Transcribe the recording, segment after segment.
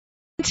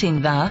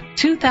Presenting the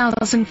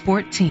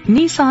 2014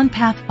 Nissan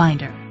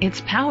Pathfinder.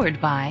 It's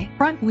powered by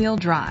front-wheel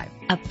drive,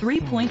 a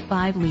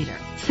 3.5-liter,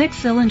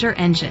 6-cylinder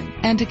engine,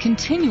 and a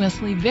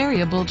continuously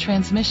variable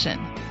transmission.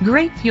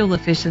 Great fuel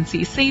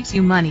efficiency saves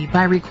you money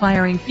by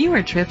requiring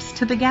fewer trips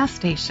to the gas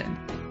station.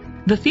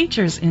 The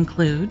features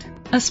include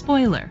a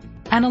spoiler,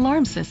 an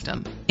alarm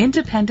system,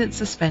 independent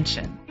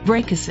suspension,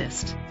 brake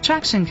assist,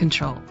 traction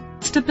control,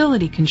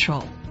 stability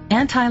control,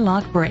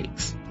 anti-lock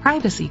brakes,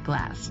 privacy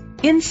glass.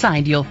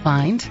 Inside you'll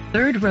find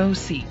third-row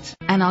seat,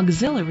 an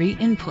auxiliary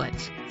input,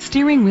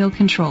 steering wheel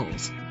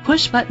controls,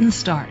 push-button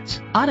start,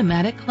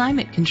 automatic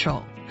climate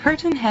control,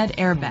 curtain head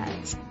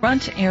airbags,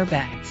 front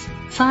airbags,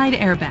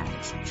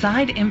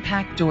 side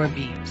impact door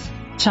beams,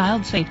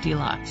 child safety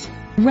locks.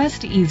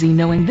 Rest easy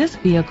knowing this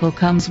vehicle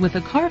comes with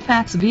a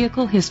Carfax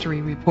Vehicle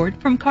History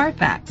Report from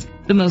Carfax,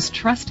 the most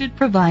trusted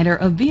provider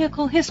of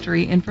vehicle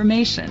history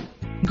information.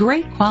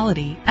 Great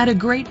quality at a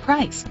great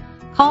price.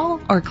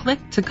 Call or click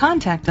to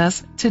contact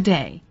us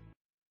today.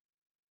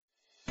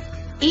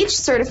 Each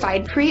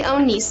certified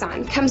pre-owned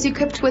Nissan comes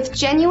equipped with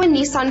genuine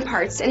Nissan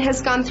parts and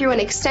has gone through an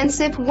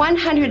extensive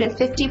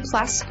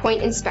 150-plus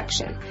point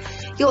inspection.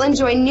 You'll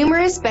enjoy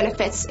numerous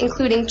benefits,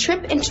 including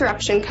trip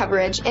interruption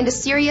coverage and a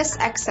Sirius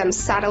XM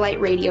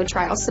satellite radio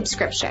trial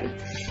subscription.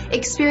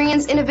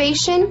 Experience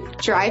innovation,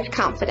 drive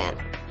confident.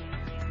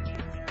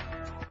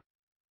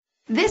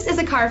 This is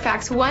a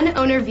Carfax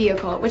one-owner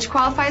vehicle which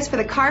qualifies for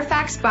the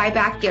Carfax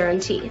buyback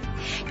guarantee.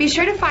 Be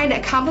sure to find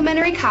a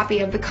complimentary copy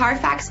of the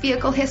Carfax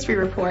Vehicle History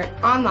Report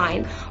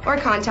online or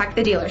contact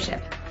the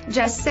dealership.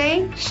 Just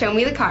say, "Show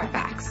me the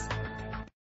Carfax."